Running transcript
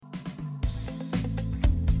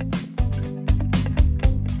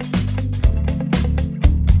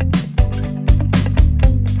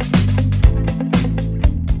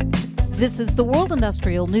This is the World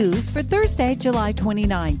Industrial News for Thursday, July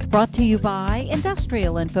 29th, brought to you by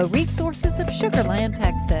Industrial Info Resources of Sugar Land,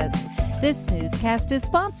 Texas. This newscast is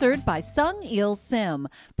sponsored by Sung Il Sim,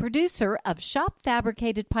 producer of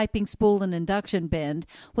shop-fabricated piping spool and induction bend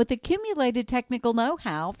with accumulated technical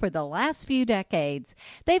know-how for the last few decades.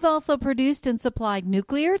 They've also produced and supplied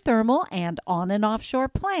nuclear, thermal, and on- and offshore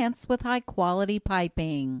plants with high-quality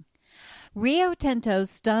piping. Rio Tinto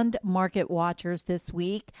stunned market watchers this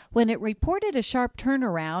week when it reported a sharp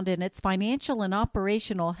turnaround in its financial and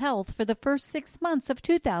operational health for the first 6 months of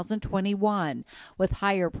 2021, with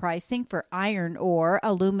higher pricing for iron ore,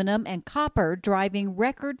 aluminum, and copper driving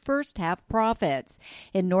record first-half profits.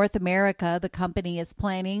 In North America, the company is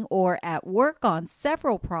planning or at work on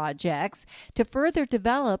several projects to further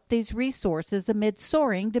develop these resources amid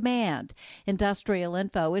soaring demand. Industrial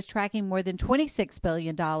Info is tracking more than $26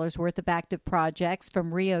 billion worth of active projects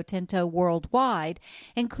from Rio Tinto worldwide,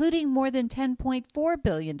 including more than $10.4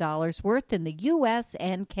 billion worth in the U.S.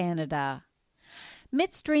 and Canada.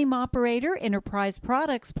 Midstream operator Enterprise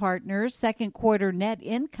Products Partners' second quarter net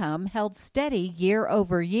income held steady year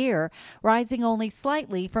over year, rising only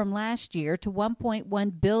slightly from last year to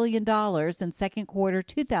 $1.1 billion in second quarter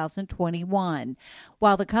 2021.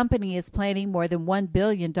 While the company is planning more than $1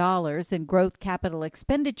 billion in growth capital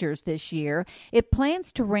expenditures this year, it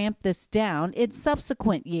plans to ramp this down in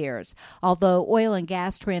subsequent years. Although oil and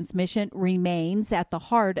gas transmission remains at the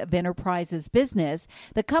heart of Enterprise's business,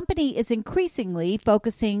 the company is increasingly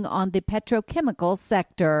focusing on the petrochemical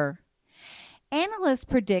sector. Analysts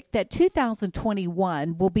predict that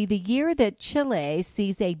 2021 will be the year that Chile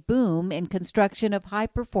sees a boom in construction of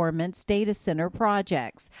high-performance data center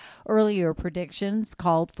projects. Earlier predictions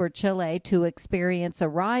called for Chile to experience a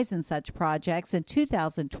rise in such projects in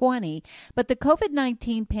 2020, but the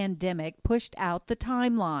COVID-19 pandemic pushed out the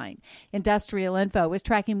timeline. Industrial Info is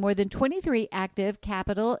tracking more than 23 active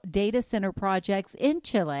capital data center projects in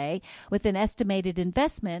Chile with an estimated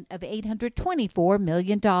investment of $824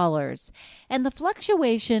 million. And the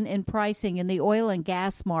fluctuation in pricing in the oil and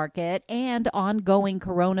gas market and ongoing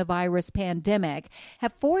coronavirus pandemic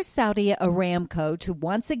have forced Saudi Aramco to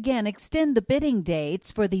once again extend the bidding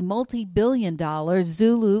dates for the multi-billion-dollar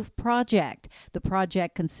Zuluf project. The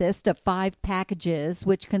project consists of 5 packages,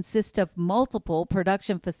 which consist of multiple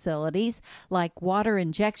production facilities like water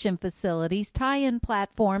injection facilities, tie-in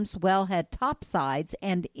platforms, wellhead topsides,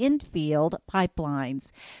 and infield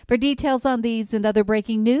pipelines. For details on these and other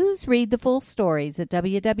breaking news, read the full stories at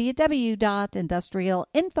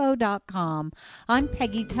www.industrialinfo.com. I'm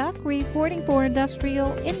Peggy Tuck, reporting for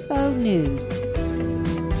Industrial Info News.